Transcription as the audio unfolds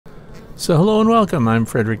So hello and welcome, I'm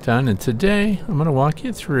Frederick Dunn, and today I'm going to walk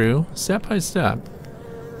you through, step by step,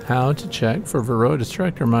 how to check for Varroa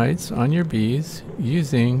destructor mites on your bees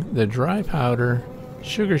using the dry powder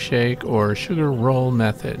sugar shake or sugar roll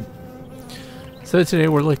method. So today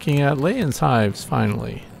we're looking at lay-ins hives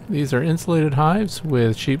finally. These are insulated hives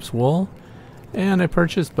with sheep's wool, and I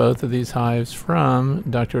purchased both of these hives from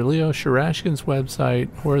Dr. Leo Sharashkin's website,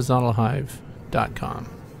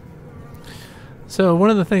 horizontalhive.com. So one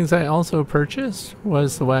of the things I also purchased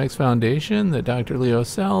was the wax foundation that Dr. Leo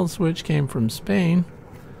sells, which came from Spain,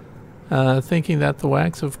 thinking that the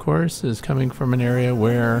wax, of course, is coming from an area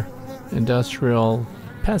where industrial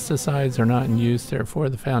pesticides are not in use, therefore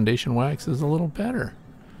the foundation wax is a little better.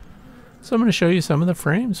 So I'm going to show you some of the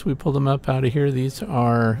frames. We pulled them up out of here. These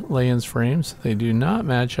are lay-ins frames. They do not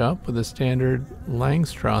match up with the standard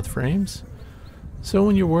Langstroth frames. So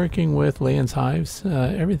when you're working with lay-ins hives,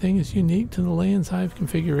 everything is unique to the lay-ins hive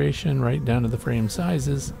configuration right down to the frame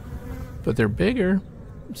sizes, but they're bigger,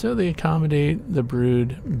 so they accommodate the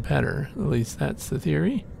brood better. At least that's the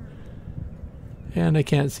theory. And I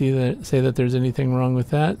can't say that there's anything wrong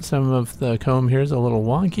with that. Some of the comb here is a little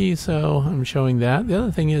wonky, so I'm showing that. The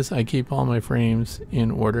other thing is I keep all my frames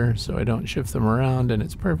in order, so I don't shift them around, and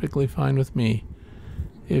it's perfectly fine with me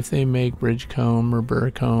if they make bridge comb or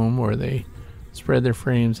burr comb, or they spread their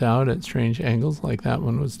frames out at strange angles like that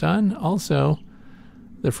one was done. Also,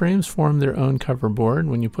 the frames form their own cover board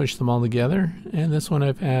when you push them all together, and this one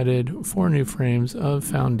I've added 4 new frames of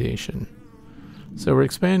foundation. So we're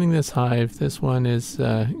expanding this hive. This one is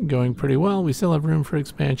going pretty well. We still have room for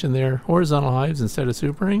expansion there. Horizontal hives instead of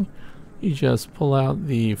supering, you just pull out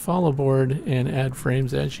the follow board and add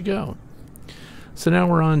frames as you go. So now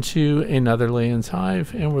we're on to another lay-ins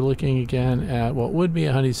hive, and we're looking again at what would be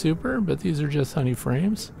a honey super, but these are just honey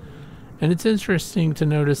frames. And it's interesting to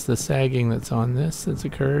notice the sagging that's on this that's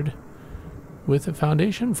occurred with the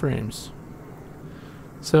foundation frames.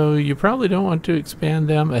 So you probably don't want to expand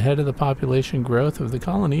them ahead of the population growth of the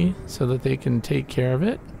colony so that they can take care of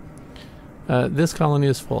it. This colony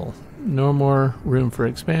is full. No more room for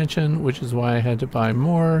expansion, which is why I had to buy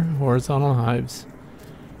more horizontal hives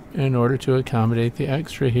in order to accommodate the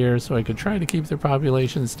extra here, so I could try to keep their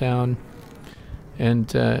populations down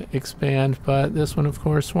and expand. But this one, of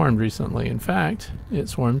course, swarmed recently. In fact, it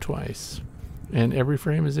swarmed twice, and every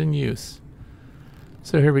frame is in use.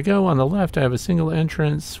 So here we go. On the left, I have a single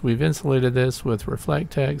entrance. We've insulated this with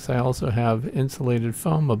Reflectex. I also have insulated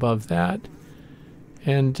foam above that,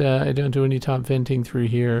 and I don't do any top venting through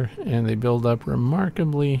here, and they build up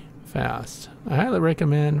remarkably fast. I highly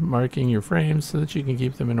recommend marking your frames so that you can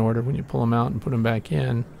keep them in order when you pull them out and put them back in.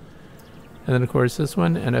 And then, of course, this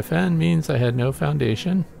one, NFN, means I had no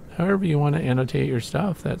foundation. However you want to annotate your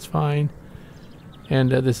stuff, that's fine.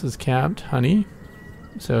 And this is capped honey,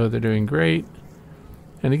 so they're doing great.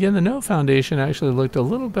 And again, the no foundation actually looked a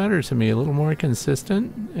little better to me, a little more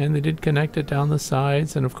consistent, and they did connect it down the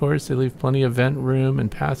sides, and of course they leave plenty of vent room and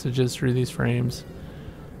passages through these frames.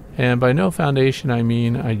 And by no foundation, I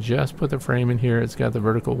mean I just put the frame in here. It's got the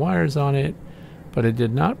vertical wires on it, but I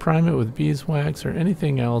did not prime it with beeswax or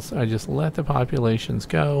anything else. I just let the populations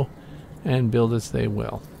go and build as they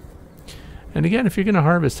will. And again, if you're going to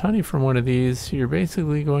harvest honey from one of these, you're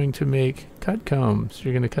basically going to make cut combs.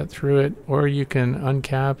 You're going to cut through it, or you can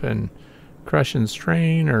uncap and crush and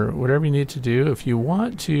strain, or whatever you need to do. If you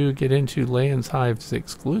want to get into lay-ins hives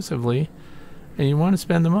exclusively, and you want to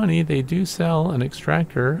spend the money, they do sell an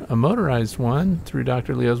extractor, a motorized one, through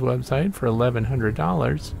Dr. Leo's website for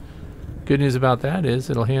 $1,100. Good news about that is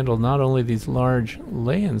it'll handle not only these large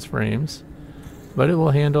lay-ins frames, but it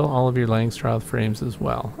will handle all of your Langstroth frames as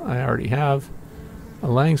well. I already have a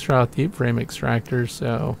Langstroth deep frame extractor,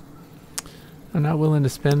 so I'm not willing to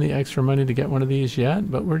spend the extra money to get one of these yet,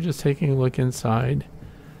 but we're just taking a look inside.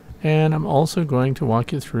 And I'm also going to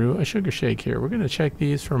walk you through a sugar shake here. We're going to check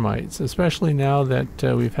these for mites, especially now that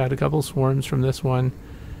we've had a couple swarms from this one,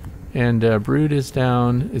 and brood is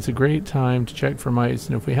down. It's a great time to check for mites,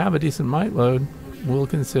 and if we have a decent mite load, we'll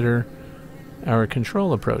consider our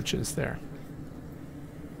control approaches there.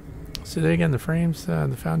 So there again, the frames,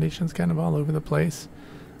 the foundation's kind of all over the place.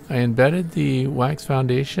 I embedded the wax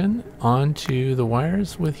foundation onto the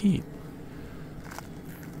wires with heat.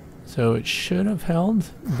 So it should have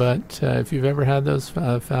held, but if you've ever had those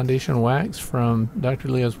foundation wax from Dr.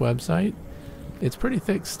 Leo's website, it's pretty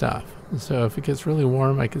thick stuff. So if it gets really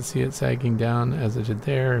warm, I can see it sagging down as it did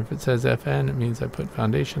there. If it says FN, it means I put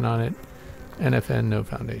foundation on it. NFN, no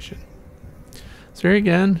foundation. So here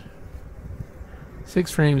again,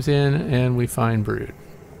 6 frames in, and we find brood.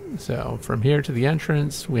 So from here to the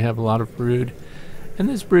entrance, we have a lot of brood. And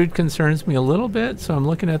this brood concerns me a little bit, so I'm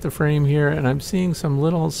looking at the frame here and I'm seeing some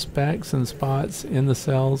little specks and spots in the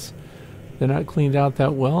cells. They're not cleaned out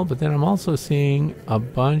that well, but then I'm also seeing a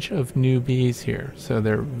bunch of new bees here. So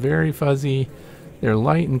they're very fuzzy, they're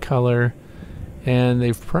light in color, and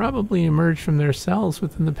they've probably emerged from their cells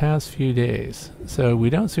within the past few days. So we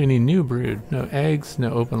don't see any new brood, no eggs, no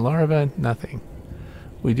open larvae, nothing.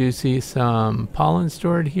 We do see some pollen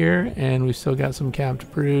stored here, and we've still got some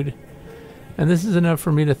capped brood. And this is enough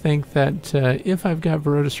for me to think that if I've got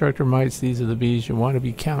Varroa destructor mites, these are the bees you want to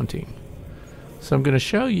be counting. So I'm going to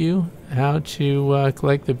show you how to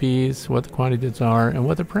collect the bees, what the quantities are, and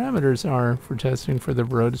what the parameters are for testing for the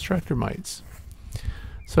Varroa destructor mites.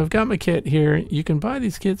 So I've got my kit here. You can buy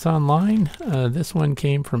these kits online. This one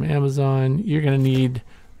came from Amazon. You're going to need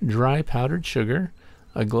dry powdered sugar,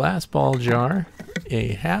 a glass ball jar, a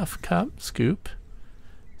half cup scoop.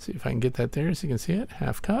 See if I can get that there so you can see it.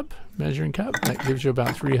 Half cup, measuring cup. That gives you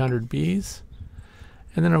about 300 bees.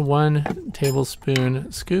 And then a 1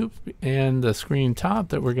 tablespoon scoop and the screen top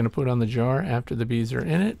that we're going to put on the jar after the bees are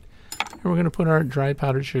in it. And we're going to put our dry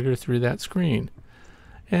powdered sugar through that screen.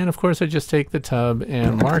 And of course I just take the tub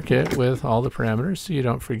and mark it with all the parameters so you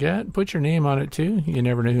don't forget. Put your name on it too. You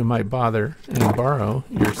never know who might bother and borrow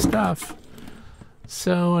your stuff.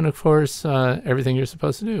 So, and of course, everything you're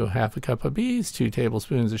supposed to do. Half a cup of bees, 2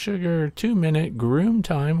 tablespoons of sugar, 2-minute groom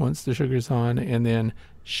time once the sugar's on, and then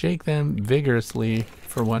shake them vigorously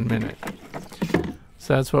for 1 minute.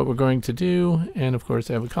 So that's what we're going to do. And of course,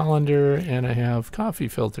 I have a colander and I have coffee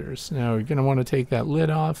filters. Now we're going to want to take that lid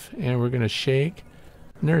off and we're going to shake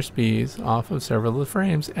nurse bees off of several of the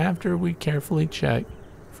frames after we carefully check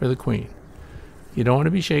for the queen. You don't want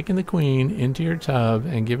to be shaking the queen into your tub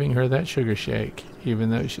and giving her that sugar shake.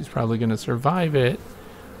 Even though she's probably going to survive it,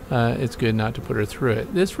 it's good not to put her through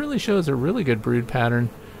it. This really shows a really good brood pattern.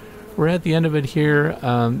 We're at the end of it here.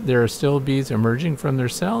 There are still bees emerging from their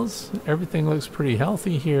cells. Everything looks pretty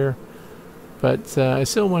healthy here, but I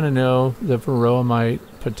still want to know the Varroa mite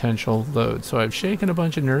potential load. So I've shaken a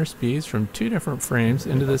bunch of nurse bees from 2 different frames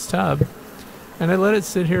into this tub. And I let it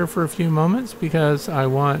sit here for a few moments because I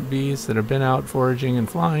want bees that have been out foraging and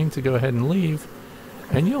flying to go ahead and leave.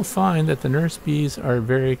 And you'll find that the nurse bees are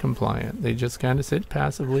very compliant. They just kind of sit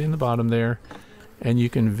passively in the bottom there. And you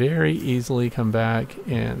can very easily come back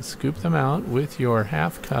and scoop them out with your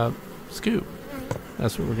half cup scoop.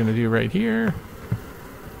 That's what we're going to do right here.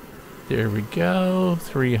 There we go,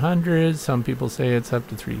 300. Some people say it's up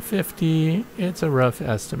to 350. It's a rough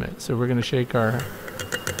estimate. So we're going to shake our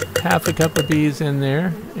half a cup of bees in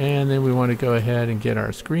there, and then we want to go ahead and get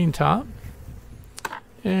our screen top,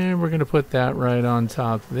 and we're going to put that right on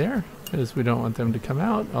top there because we don't want them to come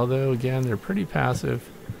out, although again they're pretty passive.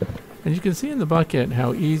 And you can see in the bucket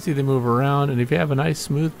how easy they move around, and if you have a nice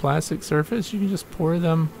smooth plastic surface you can just pour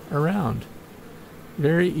them around.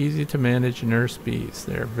 Very easy to manage nurse bees.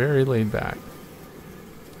 They're very laid back.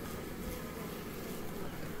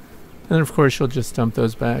 And of course you'll just dump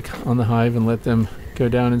those back on the hive and let them go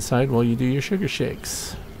down inside while you do your sugar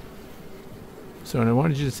shakes. So, and I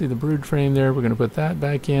wanted you to see the brood frame there. We're going to put that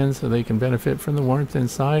back in so they can benefit from the warmth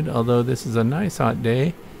inside. Although this is a nice hot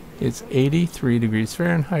day. It's 83 degrees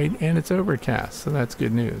Fahrenheit and it's overcast, so that's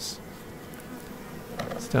good news.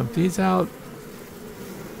 Let's dump these out.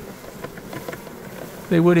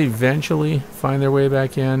 They would eventually find their way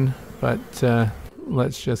back in, but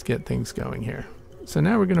let's just get things going here. So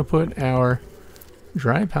now we're going to put our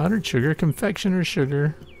dry powdered sugar, confectioner's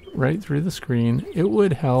sugar, right through the screen. It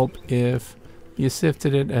would help if you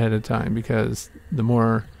sifted it ahead of time because the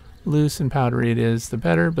more loose and powdery it is, the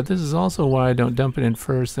better. But this is also why I don't dump it in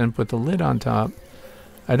first, then put the lid on top.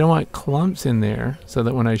 I don't want clumps in there so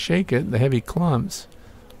that when I shake it, the heavy clumps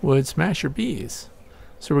would smash your bees.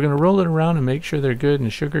 So we're going to roll it around and make sure they're good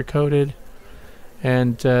and sugar coated.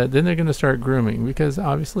 And then they're going to start grooming because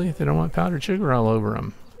obviously they don't want powdered sugar all over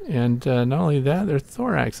them. And not only that, their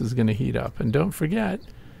thorax is going to heat up. And don't forget,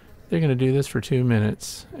 they're going to do this for 2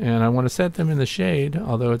 minutes. And I want to set them in the shade,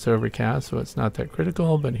 although it's overcast, so it's not that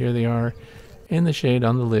critical. But here they are in the shade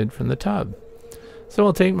on the lid from the tub. So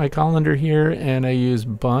I'll take my colander here and I use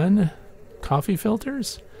Bun coffee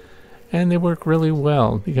filters. And they work really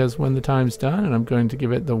well because when the time's done, and I'm going to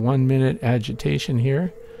give it the 1 minute agitation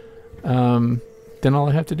here, then all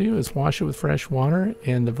I have to do is wash it with fresh water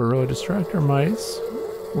and the Varroa destructor mites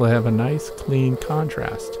will have a nice clean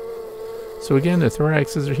contrast. So again, their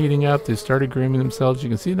thoraxes are heating up. They've started grooming themselves. You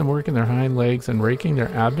can see them working their hind legs and raking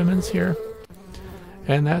their abdomens here.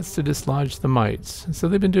 And that's to dislodge the mites. So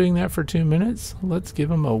they've been doing that for 2 minutes. Let's give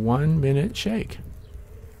them a 1 minute shake.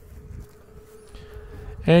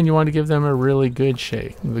 And you want to give them a really good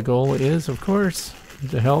shake. The goal is, of course,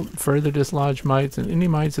 To help further dislodge mites, and any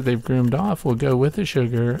mites that they've groomed off will go with the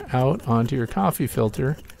sugar out onto your coffee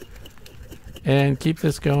filter and keep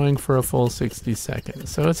this going for a full 60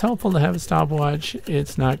 seconds. So it's helpful to have a stopwatch.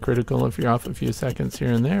 It's not critical if you're off a few seconds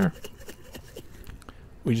here and there.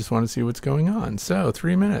 We just want to see what's going on. So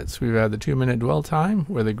 3 minutes. We've had the 2-minute dwell time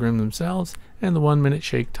where they groom themselves and the 1-minute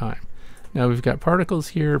shake time. Now we've got particles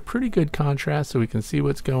here, pretty good contrast so we can see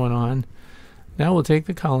what's going on. Now we'll take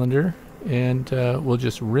the colander and we'll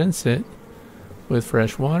just rinse it with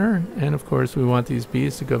fresh water, and of course we want these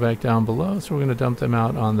bees to go back down below, so we're going to dump them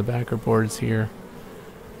out on the backer boards here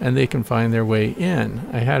and they can find their way in.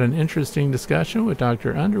 I had an interesting discussion with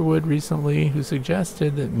Dr. Underwood recently, who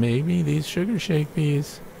suggested that maybe these sugar shake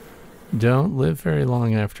bees don't live very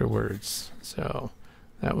long afterwards. So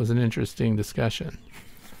that was an interesting discussion.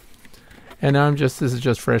 And now this is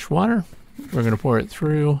just fresh water. We're going to pour it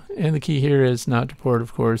through, and the key here is not to pour it,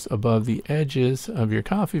 of course, above the edges of your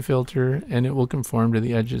coffee filter, and it will conform to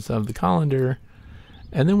the edges of the colander.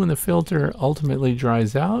 And then when the filter ultimately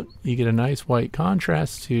dries out, you get a nice white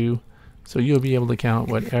contrast too, so you'll be able to count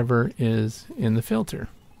whatever is in the filter.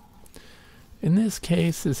 In this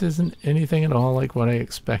case, this isn't anything at all like what I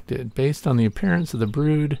expected. Based on the appearance of the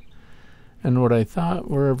brood and what I thought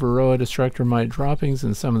were Varroa destructor mite droppings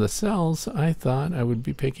in some of the cells, I thought I would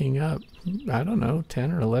be picking up, I don't know,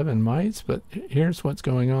 10 or 11 mites, but here's what's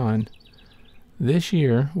going on. This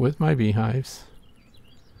year, with my beehives,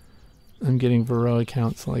 I'm getting Varroa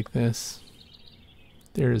counts like this.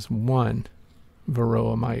 There is 1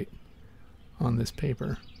 Varroa mite on this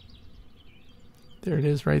paper. There it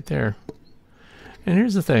is right there. And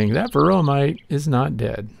here's the thing, that Varroa mite is not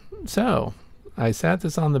dead. So I sat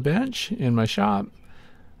this on the bench in my shop.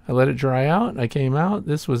 I let it dry out. I came out.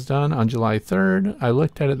 This was done on July 3rd. I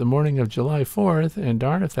looked at it the morning of July 4th, and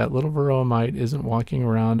darn if that little Varroa mite isn't walking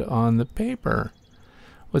around on the paper.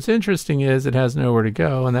 What's interesting is it has nowhere to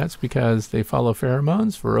go, and that's because they follow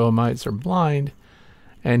pheromones. Varroa mites are blind,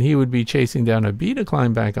 and he would be chasing down a bee to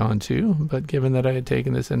climb back onto, but given that I had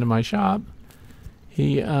taken this into my shop,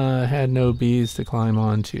 he had no bees to climb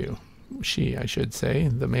onto. I should say.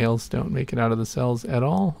 The males don't make it out of the cells at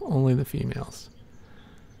all, only the females.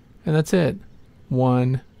 And that's it.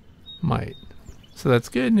 1 mite. So that's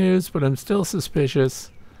good news, but I'm still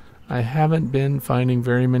suspicious. I haven't been finding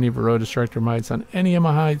very many Varroa destructor mites on any of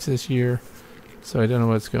my hives this year, so I don't know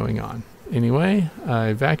what's going on. Anyway,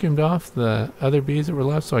 I vacuumed off the other bees that were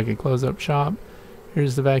left so I could close up shop.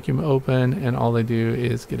 Here's the vacuum open, and all they do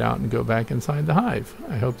is get out and go back inside the hive.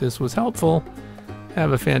 I hope this was helpful.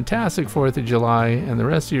 Have a fantastic 4th of July and the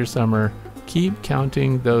rest of your summer. Keep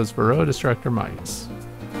counting those Varroa destructor mites.